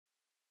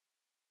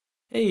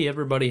Hey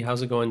everybody,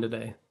 how's it going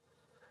today?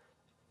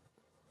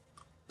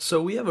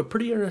 So we have a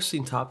pretty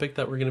interesting topic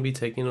that we're going to be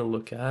taking a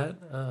look at.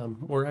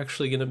 We're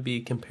actually going to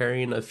be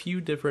comparing a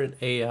few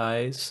different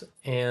AIs,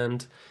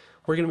 and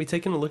we're going to be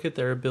taking a look at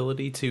their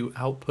ability to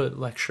output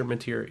lecture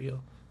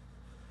material.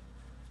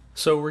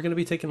 So we're going to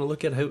be taking a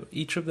look at how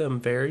each of them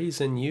varies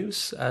in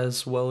use,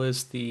 as well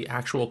as the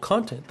actual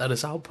content that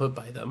is output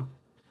by them.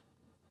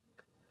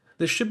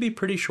 This should be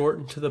pretty short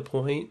and to the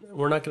point.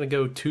 We're not going to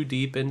go too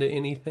deep into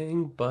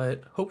anything,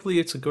 but hopefully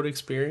it's a good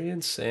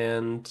experience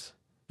and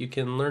you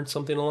can learn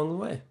something along the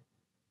way.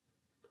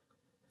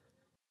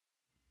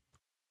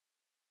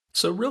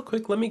 So real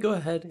quick, let me go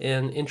ahead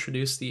and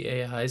introduce the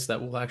AIs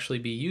that we'll actually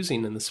be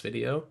using in this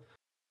video.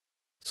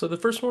 So the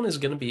first one is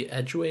going to be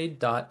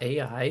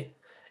Eduaide.AI,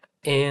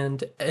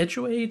 and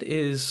Eduaide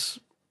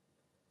is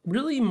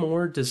really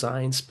more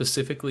designed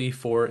specifically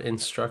for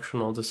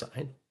instructional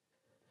design.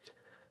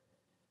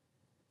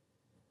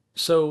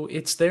 So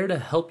it's there to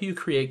help you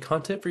create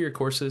content for your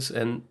courses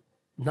and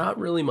not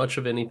really much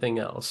of anything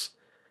else.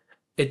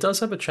 It does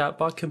have a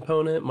chatbot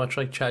component, much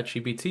like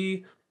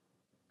ChatGPT.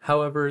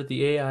 However,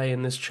 the AI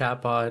in this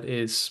chatbot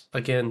is,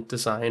 again,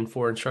 designed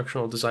for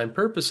instructional design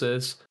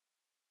purposes.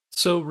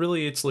 So,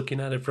 really, it's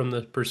looking at it from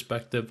the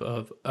perspective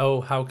of,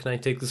 oh, how can I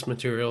take this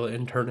material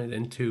and turn it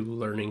into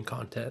learning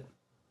content?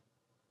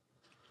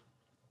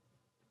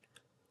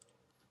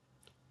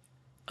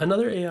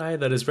 Another AI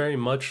that is very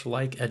much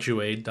like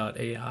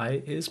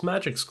Eduaide.AI is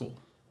Magic School.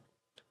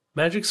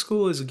 Magic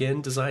School is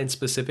again designed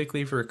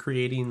specifically for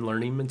creating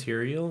learning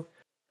material.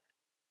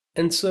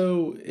 And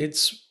so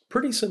it's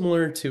pretty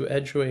similar to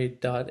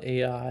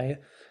Eduaide.ai,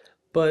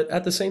 but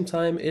at the same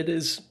time, it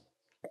is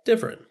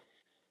different.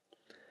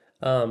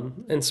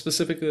 And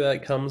specifically,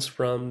 that comes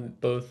from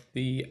both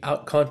the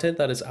content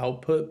that is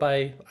output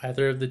by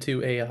either of the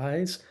two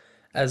AIs,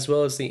 as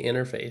well as the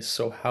interface,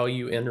 so how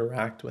you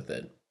interact with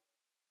it.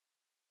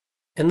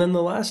 And then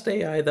the last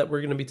AI that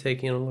we're going to be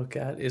taking a look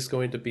at is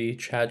going to be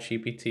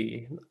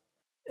ChatGPT.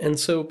 And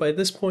so by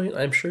this point,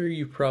 I'm sure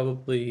you've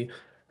probably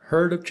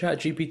heard of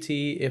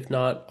ChatGPT, if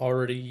not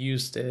already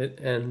used it.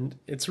 And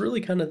it's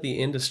really kind of the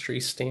industry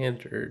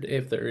standard,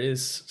 if there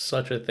is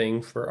such a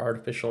thing for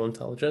artificial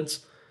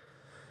intelligence.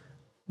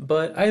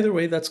 But either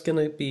way, that's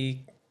going to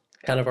be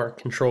kind of our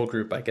control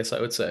group, I guess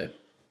I would say.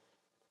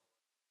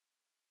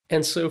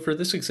 And so for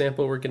this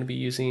example, we're going to be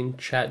using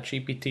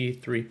ChatGPT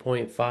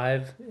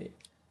 3.5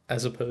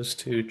 as opposed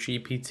to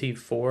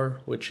GPT-4,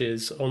 which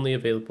is only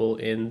available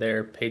in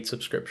their paid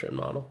subscription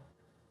model.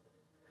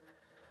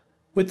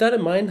 With that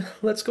in mind,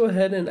 let's go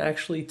ahead and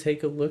actually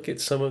take a look at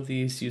some of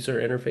these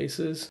user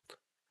interfaces.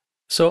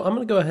 So I'm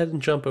going to go ahead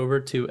and jump over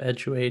to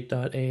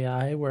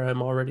Eduaide.ai where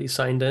I'm already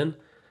signed in.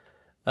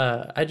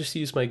 I just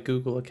use my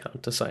Google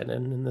account to sign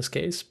in this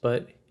case,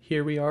 but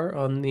here we are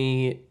on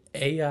the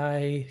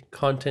AI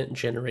content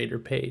generator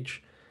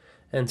page.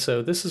 And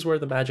so this is where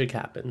the magic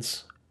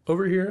happens.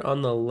 Over here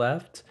on the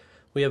left,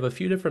 we have a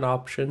few different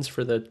options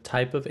for the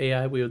type of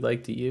AI we would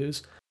like to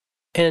use.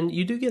 And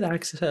you do get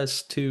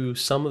access to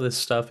some of this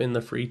stuff in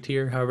the free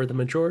tier. However, the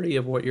majority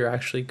of what you're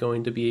actually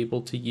going to be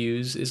able to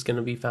use is going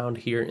to be found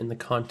here in the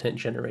content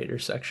generator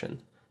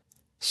section.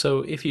 So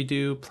if you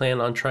do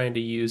plan on trying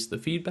to use the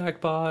feedback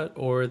bot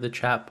or the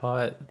chat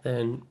bot,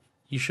 then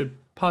you should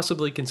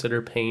possibly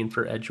consider paying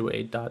for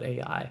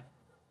Eduaide.ai.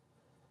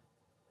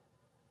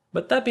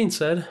 But that being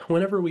said,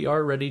 whenever we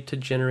are ready to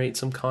generate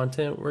some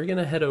content, we're going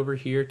to head over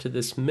here to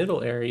this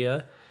middle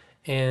area.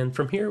 And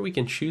from here, we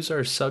can choose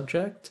our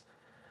subject.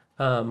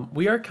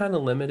 We are kind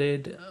of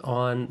limited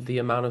on the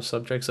amount of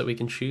subjects that we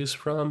can choose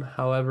from.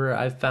 However,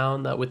 I've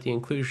found that with the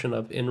inclusion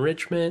of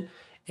enrichment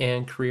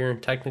and career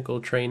and technical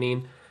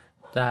training,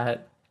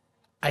 that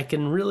I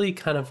can really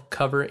kind of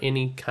cover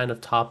any kind of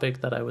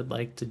topic that I would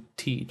like to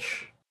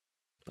teach.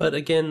 But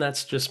again,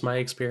 that's just my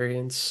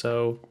experience,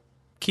 so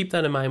keep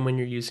that in mind when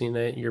you're using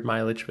it. Your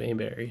mileage may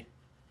vary.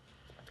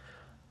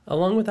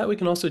 Along with that, we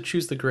can also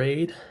choose the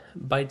grade.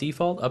 By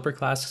default, upper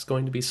class is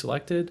going to be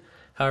selected.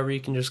 However, you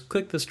can just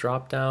click this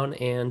drop down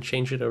and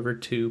change it over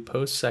to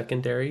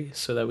post-secondary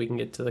so that we can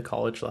get to the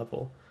college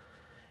level.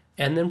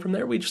 And then from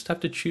there, we just have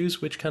to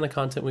choose which kind of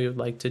content we would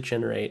like to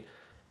generate.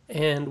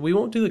 And we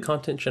won't do the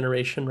content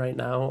generation right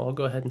now. I'll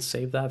go ahead and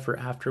save that for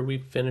after we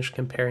finish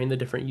comparing the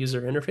different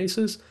user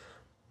interfaces.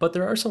 But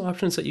there are some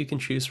options that you can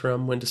choose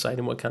from when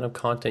deciding what kind of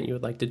content you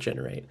would like to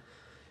generate.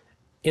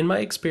 In my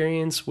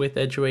experience with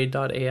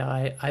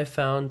Eduaide.ai, I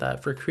found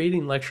that for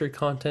creating lecture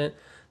content,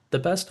 the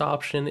best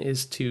option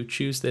is to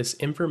choose this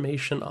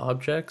Information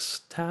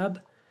Objects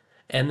tab.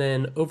 And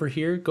then over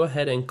here, go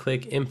ahead and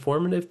click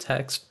Informative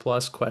Text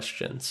plus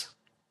Questions.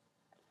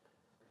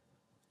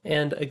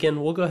 And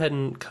again, we'll go ahead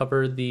and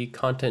cover the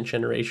content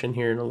generation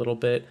here in a little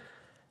bit.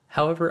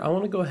 However, I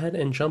want to go ahead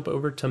and jump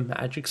over to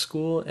Magic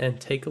School and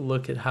take a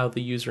look at how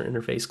the user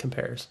interface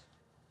compares.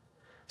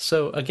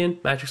 So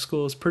again, Magic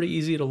School is pretty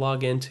easy to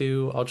log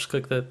into. I'll just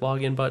click the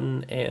login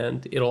button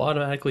and it'll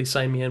automatically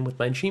sign me in with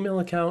my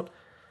Gmail account.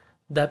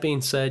 That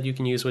being said, you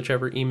can use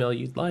whichever email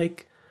you'd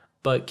like,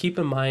 but keep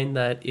in mind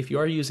that if you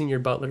are using your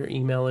Butler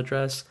email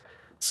address,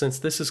 since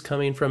this is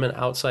coming from an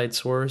outside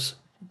source,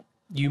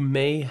 you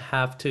may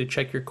have to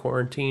check your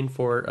quarantine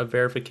for a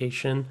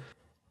verification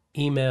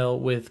email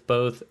with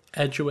both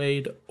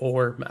Eduaide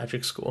or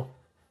Magic School.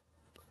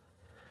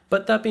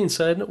 But that being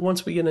said,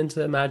 once we get into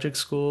the Magic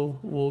School,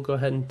 we'll go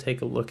ahead and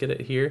take a look at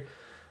it here.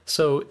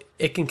 So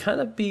it can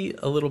kind of be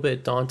a little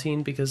bit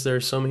daunting because there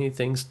are so many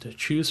things to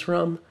choose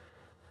from.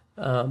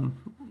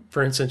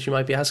 For instance, you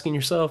might be asking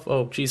yourself,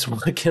 oh, geez,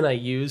 what can I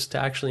use to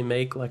actually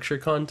make lecture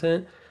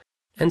content?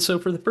 And so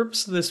for the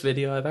purpose of this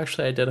video, I've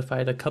actually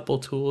identified a couple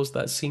tools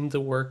that seem to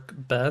work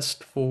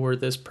best for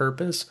this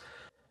purpose.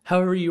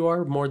 However, you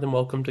are more than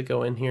welcome to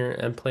go in here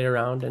and play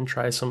around and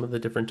try some of the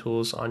different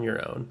tools on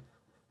your own.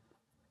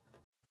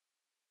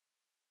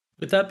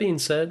 With that being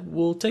said,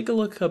 we'll take a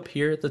look up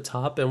here at the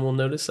top and we'll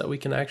notice that we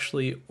can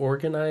actually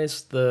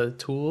organize the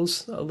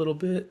tools a little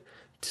bit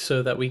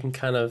so that we can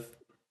kind of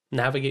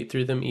navigate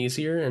through them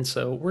easier. And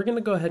so we're going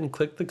to go ahead and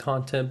click the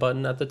content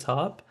button at the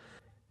top.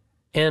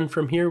 And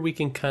from here, we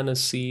can kind of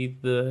see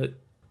the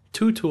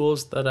two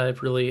tools that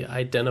I've really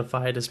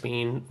identified as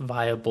being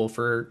viable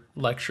for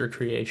lecture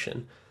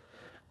creation.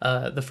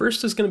 The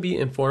first is going to be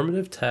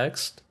informative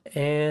text,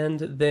 and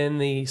then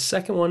the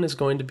second one is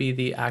going to be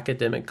the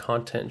academic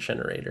content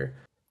generator.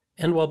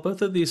 And while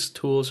both of these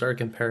tools are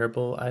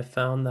comparable, I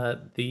found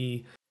that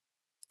the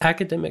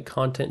academic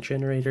content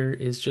generator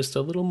is just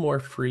a little more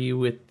free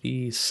with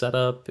the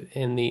setup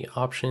and the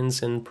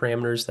options and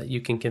parameters that you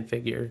can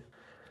configure.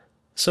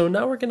 So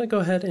now we're going to go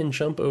ahead and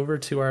jump over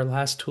to our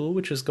last tool,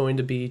 which is going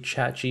to be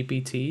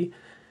ChatGPT.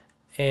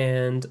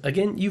 And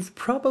again, you've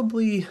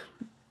probably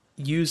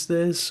used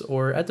this,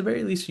 or at the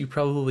very least, you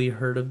probably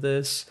heard of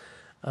this.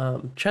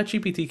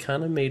 ChatGPT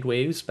kind of made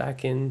waves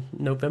back in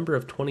November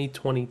of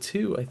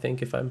 2022, I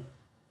think, if I'm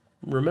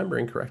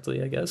remembering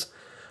correctly, I guess.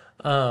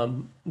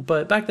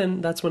 But back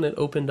then, that's when it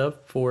opened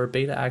up for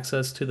beta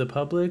access to the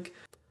public.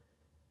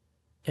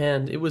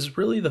 And it was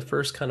really the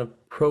first kind of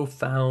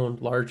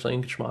profound large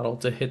language model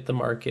to hit the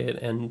market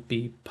and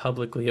be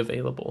publicly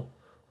available.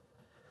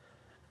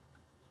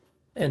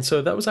 And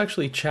so that was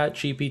actually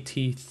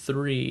ChatGPT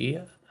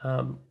 3.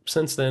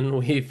 Since then,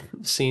 we've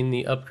seen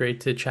the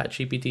upgrade to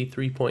ChatGPT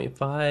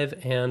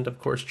 3.5 and, of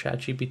course,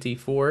 ChatGPT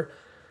 4.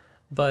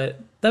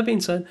 But that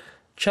being said,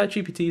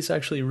 ChatGPT is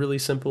actually really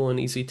simple and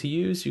easy to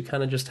use. You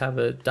kind of just have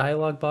a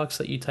dialog box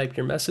that you type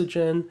your message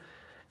in,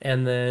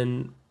 and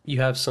then you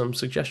have some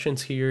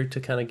suggestions here to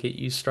kind of get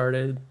you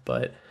started,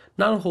 but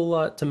not a whole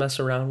lot to mess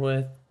around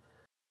with.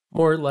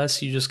 More or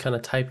less, you just kind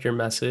of type your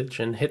message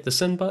and hit the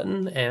send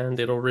button, and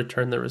it'll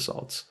return the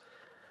results.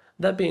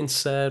 That being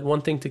said,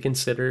 one thing to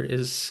consider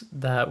is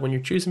that when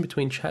you're choosing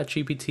between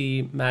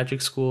ChatGPT,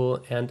 Magic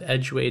School, and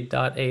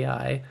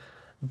Eduaide.AI,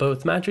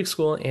 both Magic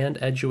School and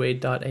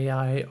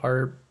Eduaide.AI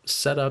are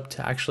set up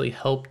to actually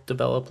help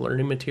develop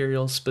learning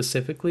materials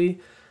specifically.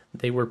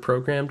 They were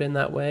programmed in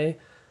that way.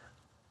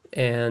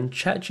 And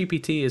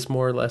ChatGPT is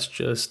more or less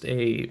just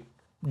a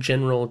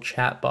general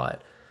chatbot,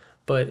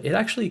 but it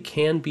actually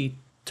can be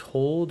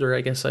told, or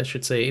I guess I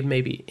should say,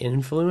 maybe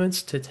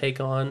influenced to take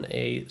on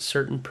a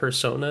certain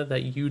persona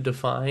that you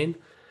define,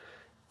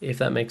 if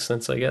that makes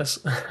sense, I guess.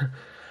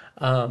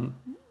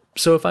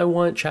 So if I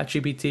want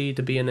ChatGPT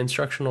to be an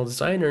instructional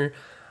designer,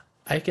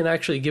 I can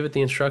actually give it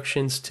the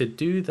instructions to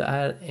do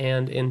that,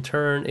 and in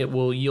turn, it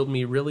will yield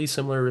me really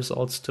similar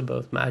results to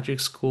both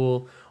Magic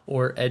School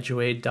or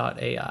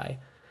Eduaide.ai.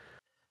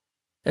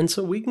 And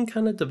so we can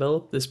kind of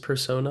develop this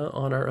persona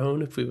on our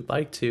own if we would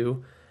like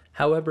to.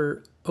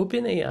 However,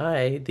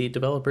 OpenAI, the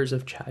developers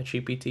of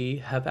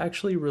ChatGPT, have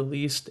actually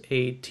released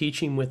a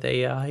Teaching with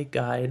AI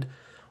guide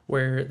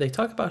where they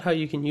talk about how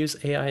you can use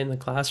AI in the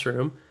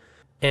classroom.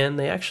 And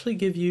they actually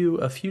give you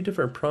a few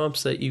different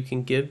prompts that you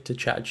can give to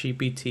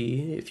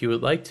ChatGPT, if you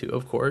would like to,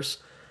 of course,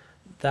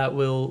 that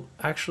will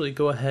actually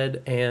go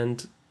ahead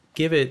and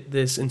give it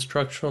this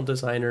instructional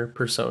designer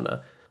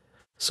persona.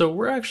 So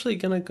we're actually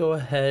going to go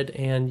ahead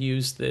and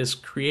use this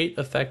create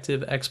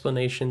effective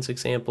explanations,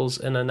 examples,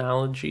 and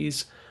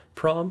analogies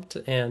prompt,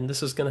 and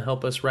this is going to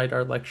help us write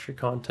our lecture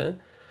content.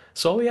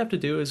 So all we have to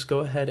do is go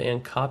ahead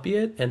and copy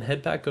it and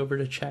head back over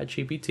to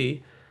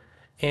ChatGPT.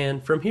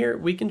 And from here,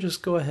 we can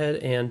just go ahead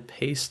and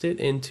paste it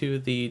into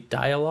the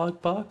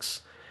dialog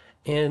box.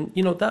 And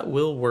that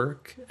will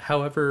work.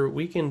 However,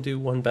 we can do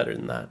one better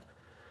than that.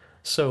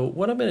 So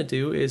what I'm going to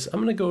do is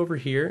I'm going to go over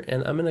here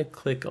and I'm going to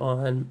click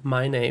on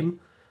my name.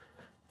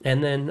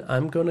 And then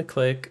I'm going to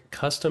click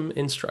custom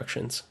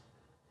instructions.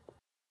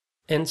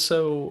 And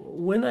so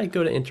when I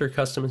go to enter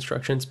custom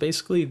instructions,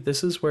 basically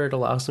this is where it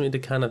allows me to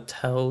kind of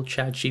tell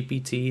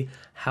ChatGPT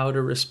how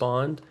to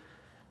respond.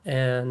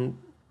 And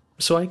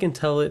so I can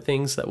tell it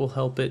things that will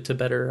help it to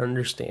better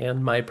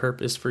understand my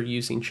purpose for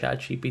using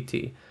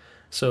ChatGPT.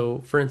 So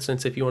for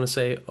instance, if you want to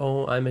say,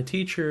 oh, I'm a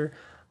teacher,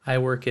 I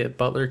work at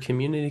Butler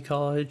Community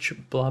College,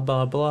 blah,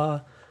 blah,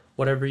 blah,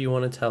 whatever you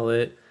want to tell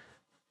it,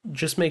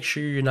 just make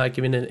sure you're not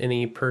giving it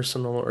any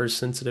personal or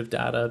sensitive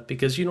data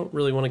because you don't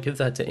really want to give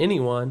that to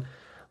anyone,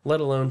 let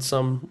alone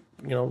some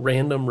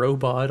random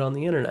robot on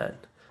the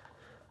internet.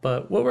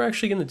 But what we're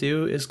actually going to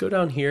do is go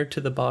down here to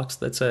the box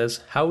that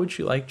says, how would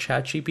you like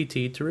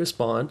ChatGPT to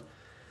respond?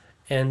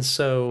 And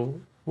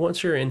so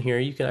once you're in here,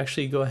 you can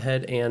actually go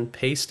ahead and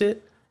paste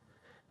it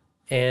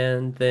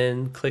and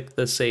then click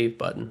the save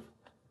button.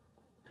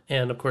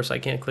 And of course I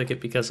can't click it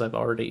because I've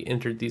already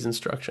entered these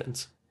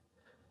instructions.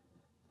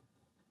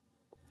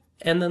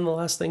 And then the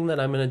last thing that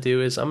I'm going to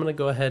do is I'm going to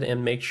go ahead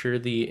and make sure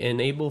the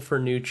enable for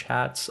new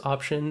chats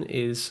option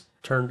is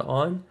turned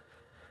on.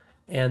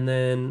 And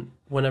then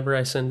whenever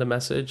I send a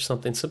message,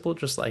 something simple,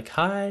 just like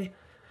hi,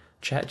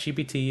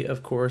 ChatGPT,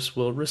 of course,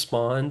 will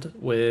respond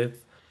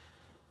with,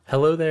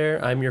 hello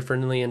there, I'm your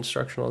friendly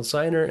instructional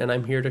designer, and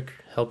I'm here to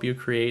help you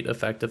create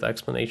effective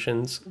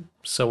explanations,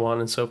 so on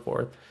and so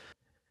forth.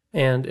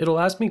 And it'll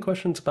ask me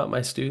questions about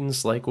my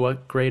students, like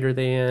what grade are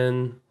they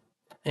in,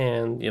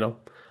 and, a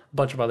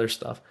bunch of other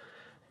stuff.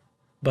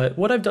 But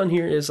what I've done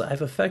here is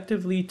I've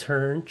effectively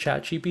turned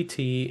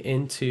ChatGPT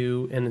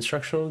into an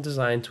instructional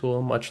design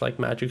tool, much like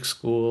Magic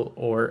School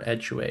or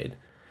Eduaide.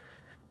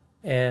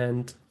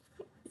 And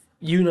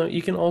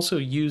you can also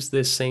use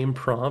this same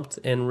prompt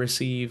and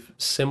receive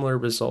similar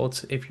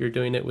results if you're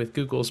doing it with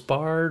Google's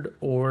Bard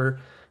or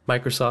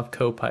Microsoft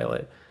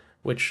Copilot,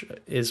 which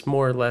is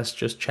more or less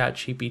just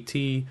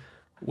ChatGPT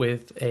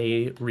with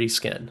a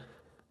reskin.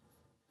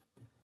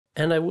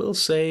 And I will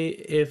say,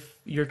 if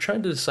you're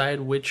trying to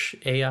decide which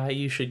AI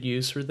you should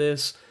use for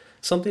this,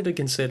 something to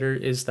consider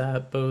is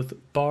that both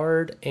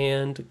Bard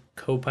and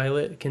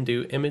Copilot can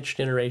do image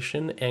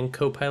generation, and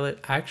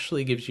Copilot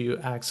actually gives you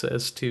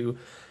access to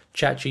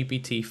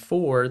ChatGPT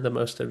 4, the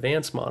most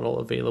advanced model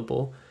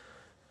available,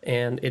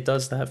 and it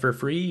does that for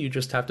free. You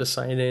just have to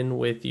sign in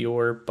with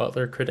your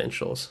Butler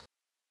credentials.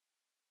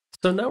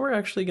 So now we're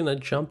actually going to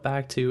jump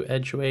back to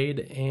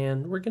Eduaide,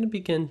 and we're going to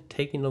begin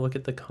taking a look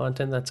at the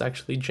content that's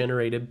actually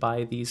generated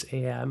by these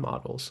AI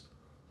models.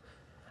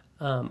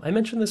 I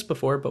mentioned this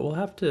before, but we'll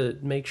have to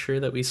make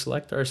sure that we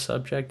select our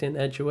subject in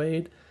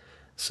Eduaide.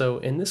 So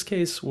in this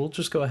case, we'll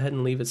just go ahead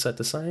and leave it set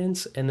to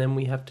science, and then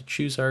we have to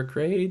choose our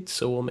grade,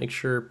 so we'll make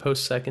sure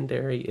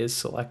post-secondary is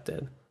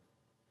selected.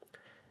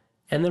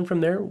 And then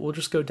from there, we'll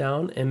just go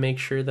down and make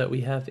sure that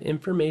we have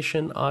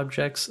information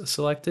objects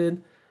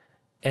selected,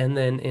 and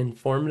then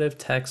informative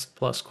text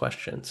plus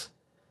questions.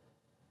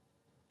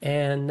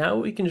 And now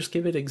we can just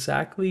give it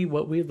exactly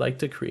what we'd like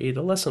to create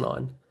a lesson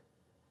on.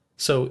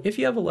 So if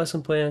you have a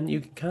lesson plan,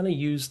 you can kind of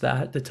use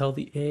that to tell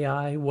the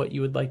AI what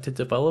you would like to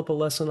develop a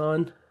lesson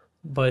on.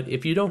 But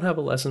if you don't have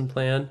a lesson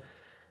plan,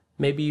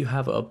 maybe you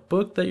have a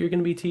book that you're going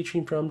to be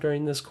teaching from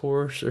during this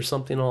course or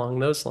something along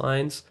those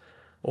lines.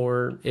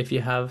 Or if you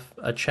have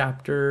a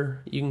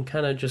chapter, you can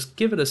kind of just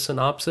give it a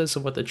synopsis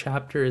of what the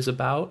chapter is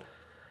about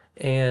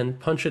and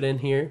punch it in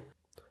here.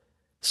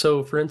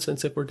 So for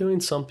instance, if we're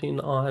doing something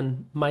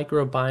on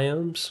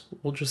microbiomes,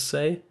 we'll just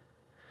say,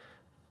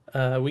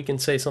 we can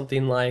say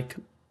something like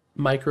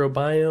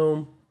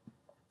microbiome,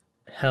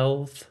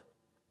 health,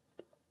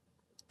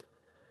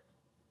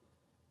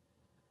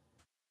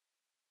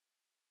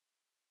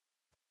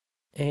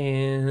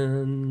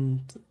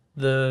 and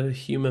the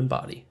human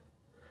body.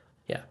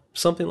 Yeah,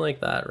 something like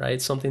that, right?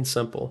 Something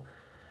simple.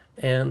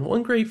 And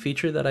one great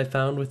feature that I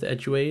found with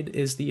Eduaide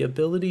is the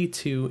ability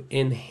to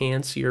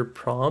enhance your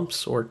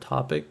prompts or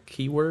topic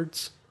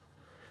keywords.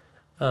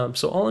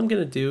 So all I'm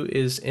going to do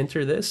is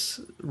enter this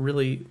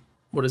really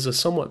what is a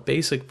somewhat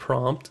basic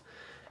prompt,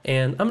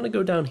 and I'm going to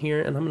go down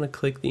here and I'm going to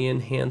click the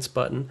enhance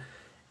button.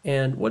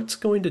 And what it's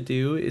going to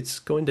do, it's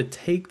going to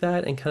take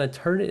that and kind of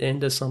turn it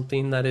into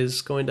something that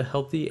is going to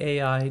help the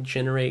AI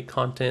generate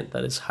content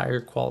that is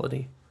higher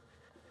quality.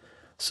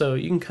 So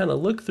you can kind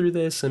of look through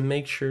this and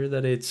make sure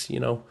that it's,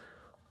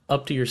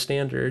 up to your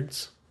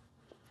standards,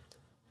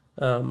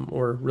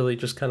 or really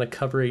just kind of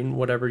covering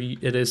whatever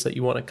it is that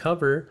you want to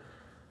cover.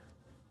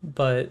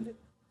 But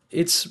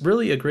it's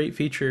really a great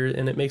feature,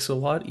 and it makes it a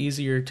lot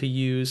easier to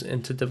use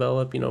and to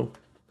develop,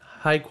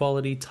 high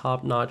quality,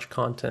 top notch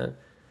content.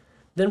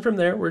 Then from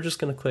there, we're just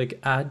going to click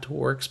add to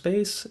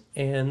workspace,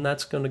 and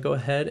that's going to go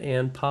ahead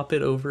and pop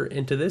it over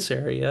into this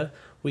area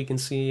we can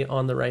see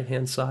on the right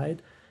hand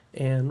side,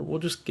 and we'll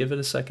just give it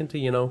a second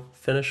to,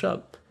 finish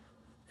up.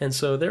 And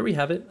so there we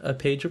have it, a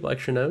page of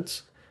lecture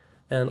notes.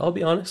 And I'll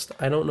be honest,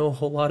 I don't know a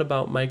whole lot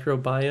about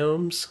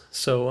microbiomes,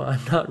 so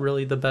I'm not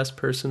really the best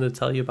person to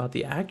tell you about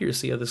the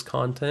accuracy of this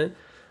content,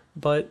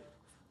 but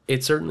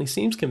it certainly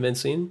seems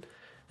convincing.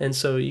 And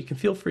so you can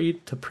feel free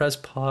to press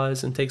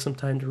pause and take some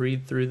time to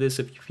read through this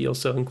if you feel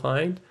so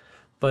inclined.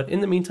 But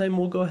in the meantime,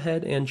 we'll go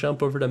ahead and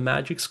jump over to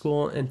Magic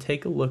School and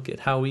take a look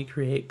at how we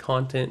create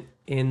content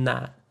in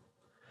that.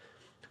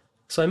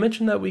 So I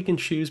mentioned that we can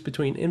choose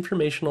between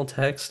informational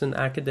text and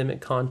academic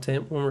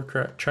content when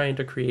we're trying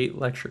to create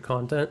lecture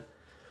content.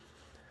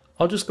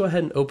 I'll just go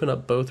ahead and open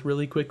up both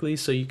really quickly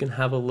so you can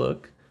have a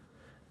look.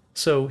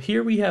 So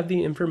here we have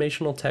the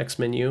informational text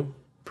menu,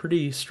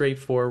 pretty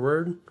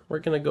straightforward. We're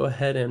going to go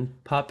ahead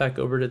and pop back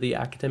over to the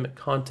academic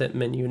content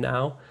menu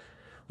now,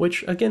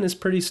 which again is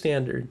pretty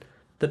standard.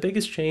 The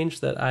biggest change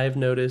that I've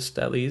noticed,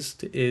 at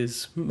least,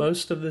 is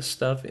most of the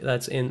stuff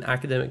that's in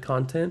academic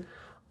content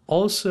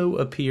also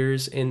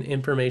appears in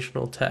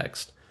informational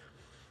text.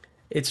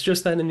 It's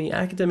just that in the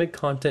academic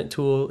content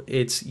tool,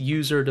 it's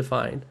user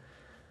defined.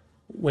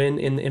 When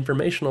in the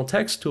informational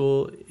text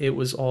tool, it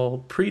was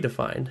all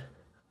predefined.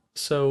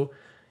 So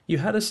you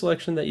had a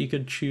selection that you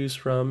could choose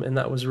from, and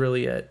that was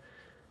really it.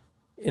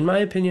 In my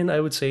opinion, I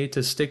would say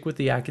to stick with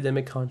the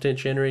academic content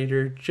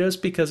generator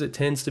just because it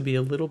tends to be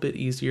a little bit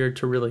easier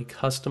to really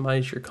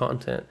customize your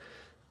content.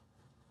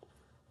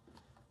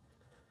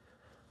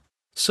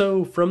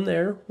 So from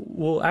there,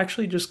 we'll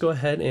actually just go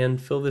ahead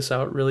and fill this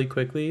out really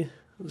quickly.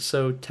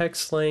 So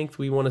text length,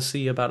 we want to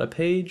see about a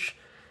page,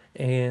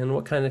 and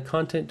what kind of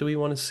content do we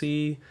want to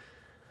see?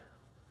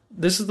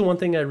 This is the one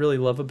thing I really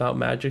love about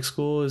Magic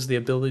School is the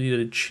ability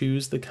to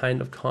choose the kind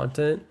of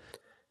content.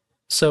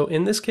 So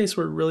in this case,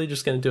 we're really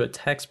just going to do a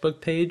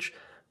textbook page,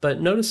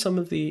 but notice some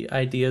of the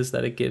ideas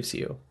that it gives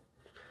you.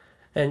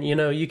 And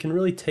you can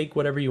really take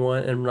whatever you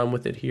want and run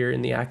with it here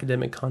in the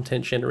academic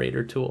content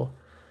generator tool.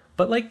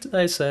 But like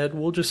I said,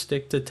 we'll just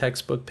stick to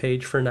textbook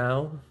page for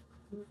now.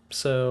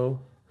 So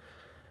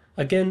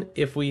again,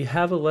 if we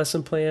have a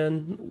lesson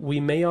plan, we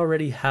may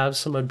already have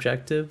some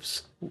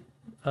objectives,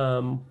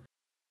 and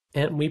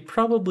we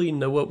probably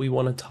know what we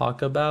want to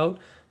talk about.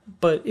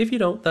 But if you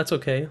don't, that's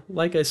okay.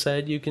 Like I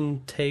said, you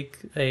can take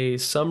a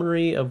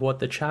summary of what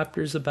the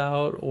chapter's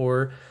about,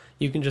 or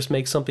you can just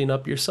make something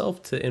up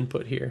yourself to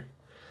input here.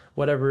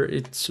 Whatever,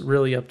 it's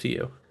really up to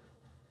you.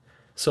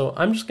 So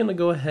I'm just going to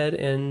go ahead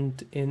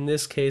and, in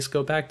this case,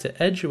 go back to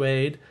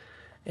Eduaide,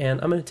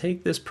 and I'm going to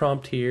take this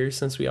prompt here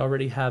since we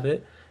already have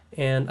it,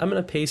 and I'm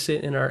going to paste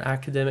it in our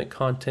academic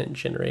content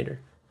generator.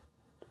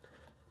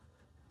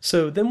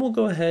 So then we'll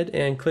go ahead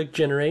and click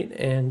generate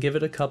and give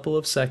it a couple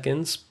of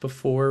seconds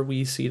before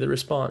we see the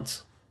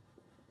response.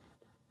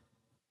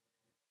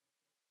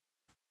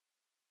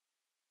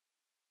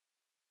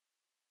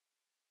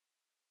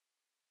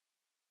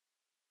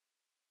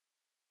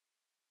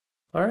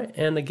 All right,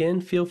 and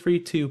again, feel free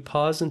to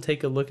pause and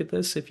take a look at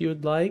this if you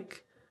would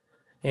like.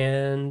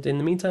 And in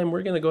the meantime,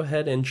 we're going to go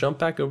ahead and jump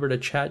back over to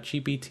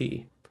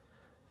ChatGPT.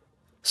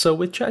 So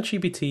with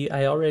ChatGPT,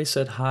 I already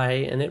said hi,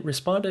 and it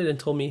responded and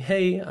told me,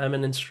 hey, I'm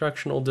an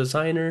instructional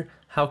designer.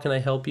 How can I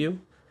help you?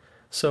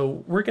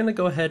 So we're going to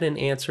go ahead and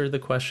answer the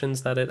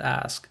questions that it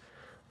asks,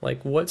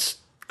 like what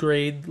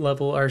grade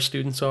level our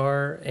students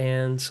are.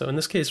 And so in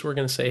this case, we're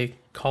going to say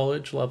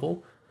college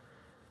level.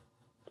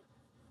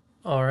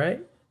 All right.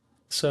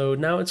 So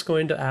now it's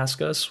going to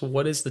ask us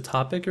what is the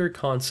topic or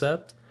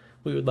concept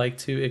we would like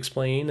to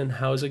explain and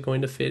how is it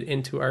going to fit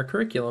into our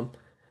curriculum.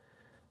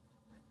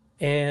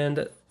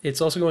 And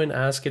it's also going to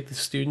ask if the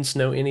students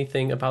know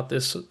anything about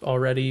this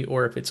already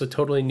or if it's a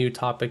totally new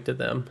topic to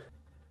them.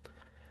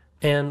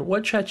 And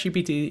what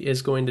ChatGPT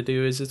is going to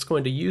do is it's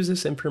going to use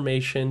this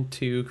information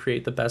to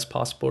create the best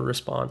possible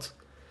response.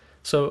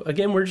 So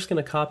again, we're just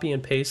going to copy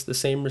and paste the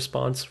same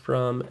response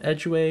from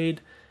Eduaide,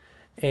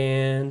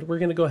 and we're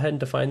going to go ahead and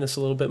define this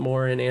a little bit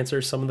more and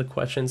answer some of the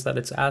questions that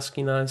it's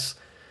asking us.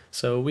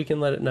 So we can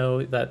let it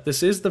know that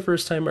this is the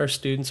first time our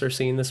students are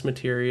seeing this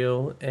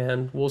material,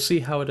 and we'll see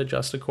how it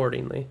adjusts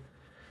accordingly.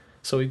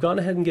 So we've gone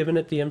ahead and given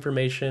it the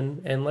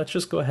information, and let's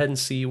just go ahead and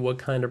see what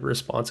kind of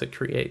response it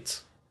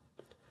creates.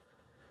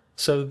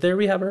 So there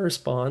we have our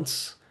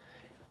response.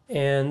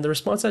 And the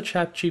response that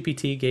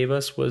ChatGPT gave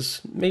us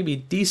was maybe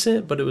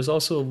decent, but it was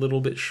also a little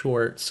bit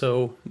short.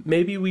 So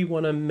maybe we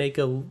want to make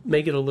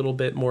it a little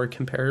bit more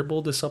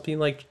comparable to something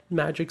like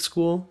Magic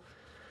School.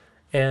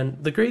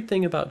 And the great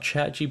thing about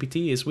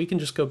ChatGPT is we can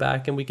just go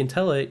back and we can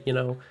tell it,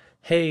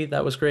 hey,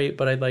 that was great,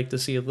 but I'd like to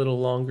see a little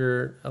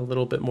longer, a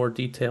little bit more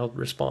detailed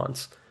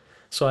response.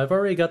 So I've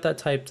already got that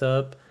typed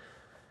up,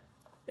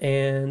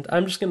 and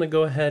I'm just going to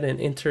go ahead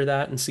and enter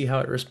that and see how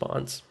it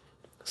responds.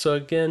 So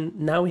again,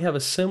 now we have a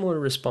similar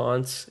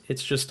response.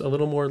 It's just a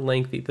little more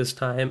lengthy this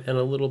time and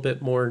a little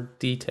bit more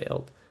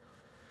detailed.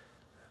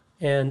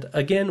 And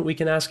again, we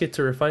can ask it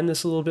to refine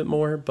this a little bit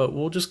more, but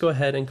we'll just go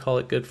ahead and call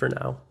it good for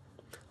now.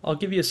 I'll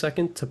give you a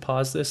second to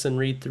pause this and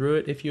read through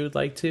it if you would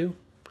like to.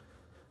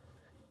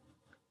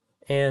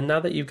 And now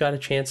that you've got a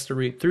chance to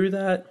read through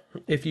that,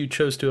 if you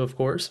chose to, of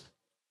course,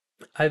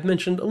 I've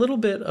mentioned a little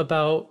bit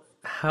about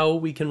how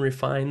we can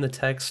refine the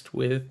text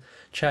with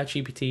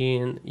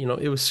ChatGPT, and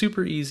it was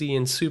super easy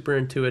and super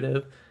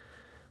intuitive.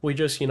 We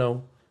just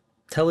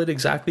tell it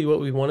exactly what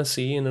we want to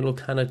see, and it'll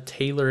kind of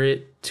tailor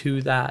it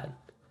to that.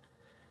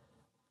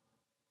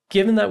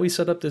 Given that we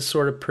set up this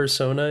sort of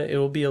persona, it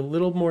will be a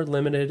little more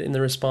limited in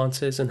the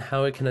responses and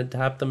how it can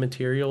adapt the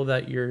material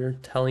that you're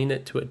telling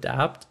it to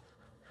adapt.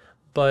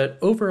 But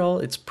overall,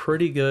 it's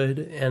pretty good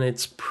and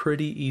it's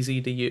pretty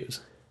easy to use.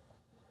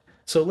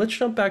 So let's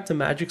jump back to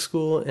Magic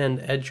School and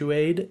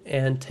Eduaide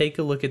and take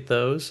a look at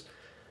those,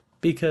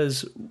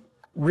 because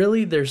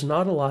really there's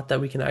not a lot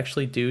that we can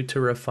actually do to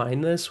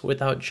refine this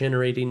without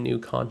generating new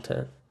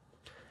content.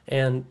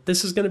 And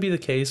this is going to be the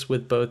case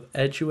with both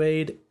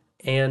Eduaide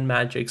and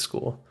Magic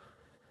School.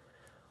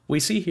 We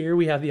see here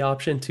we have the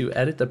option to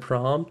edit the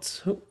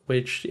prompt,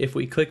 which if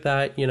we click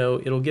that,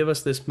 it'll give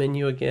us this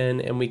menu again,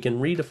 and we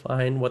can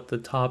redefine what the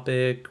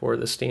topic or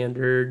the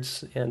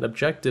standards and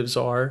objectives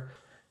are.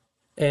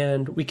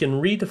 and we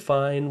can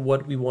redefine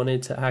what we want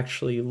it to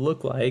actually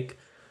look like.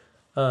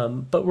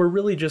 But we're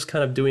really just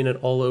kind of doing it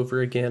all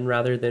over again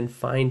rather than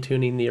fine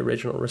tuning the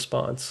original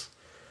response.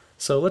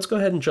 So let's go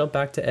ahead and jump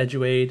back to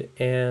Eduaide,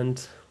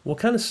 and we'll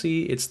kind of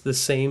see it's the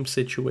same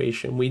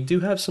situation. We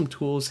do have some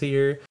tools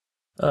here.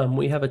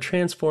 We have a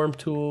transform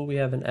tool, we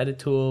have an edit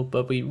tool,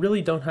 but we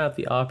really don't have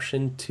the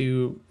option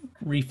to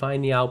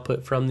refine the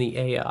output from the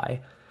AI.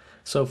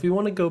 So if we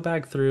want to go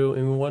back through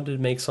and we wanted to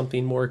make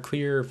something more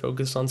clear or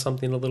focus on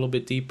something a little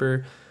bit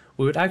deeper,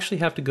 we would actually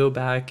have to go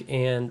back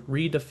and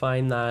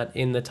redefine that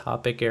in the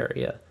topic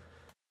area.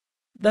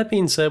 That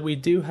being said, we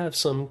do have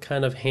some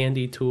kind of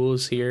handy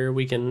tools here.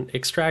 We can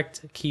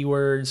extract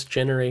keywords,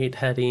 generate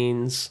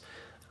headings,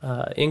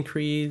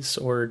 increase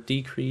or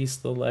decrease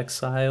the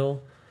lexile.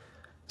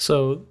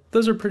 So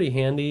those are pretty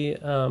handy.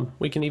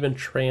 We can even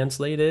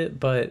translate it,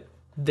 but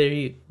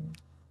they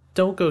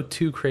don't go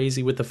too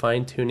crazy with the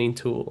fine tuning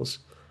tools.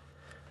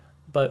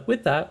 But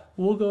with that,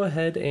 we'll go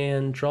ahead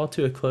and draw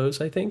to a close,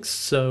 I think.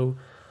 So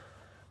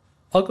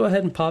I'll go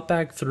ahead and pop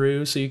back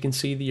through so you can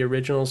see the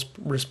original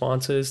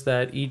responses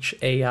that each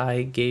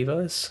AI gave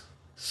us.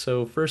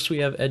 So first we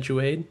have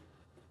Eduaide,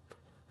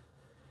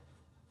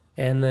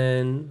 and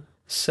then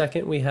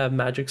second we have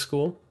Magic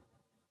School,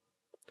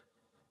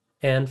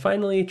 and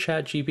finally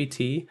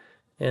ChatGPT.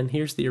 And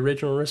here's the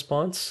original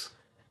response,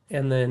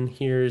 and then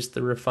here's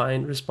the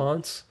refined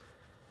response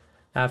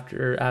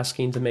after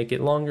asking to make it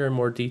longer and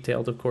more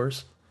detailed, of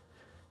course.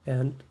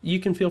 And you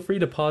can feel free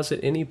to pause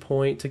at any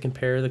point to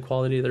compare the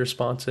quality of the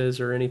responses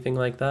or anything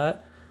like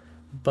that.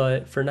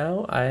 But for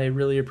now, I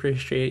really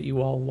appreciate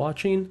you all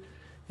watching,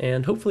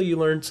 and hopefully you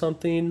learned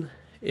something.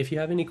 If you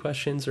have any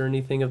questions or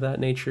anything of that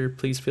nature,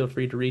 please feel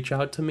free to reach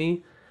out to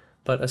me.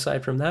 But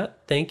aside from that,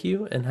 thank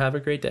you and have a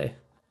great day.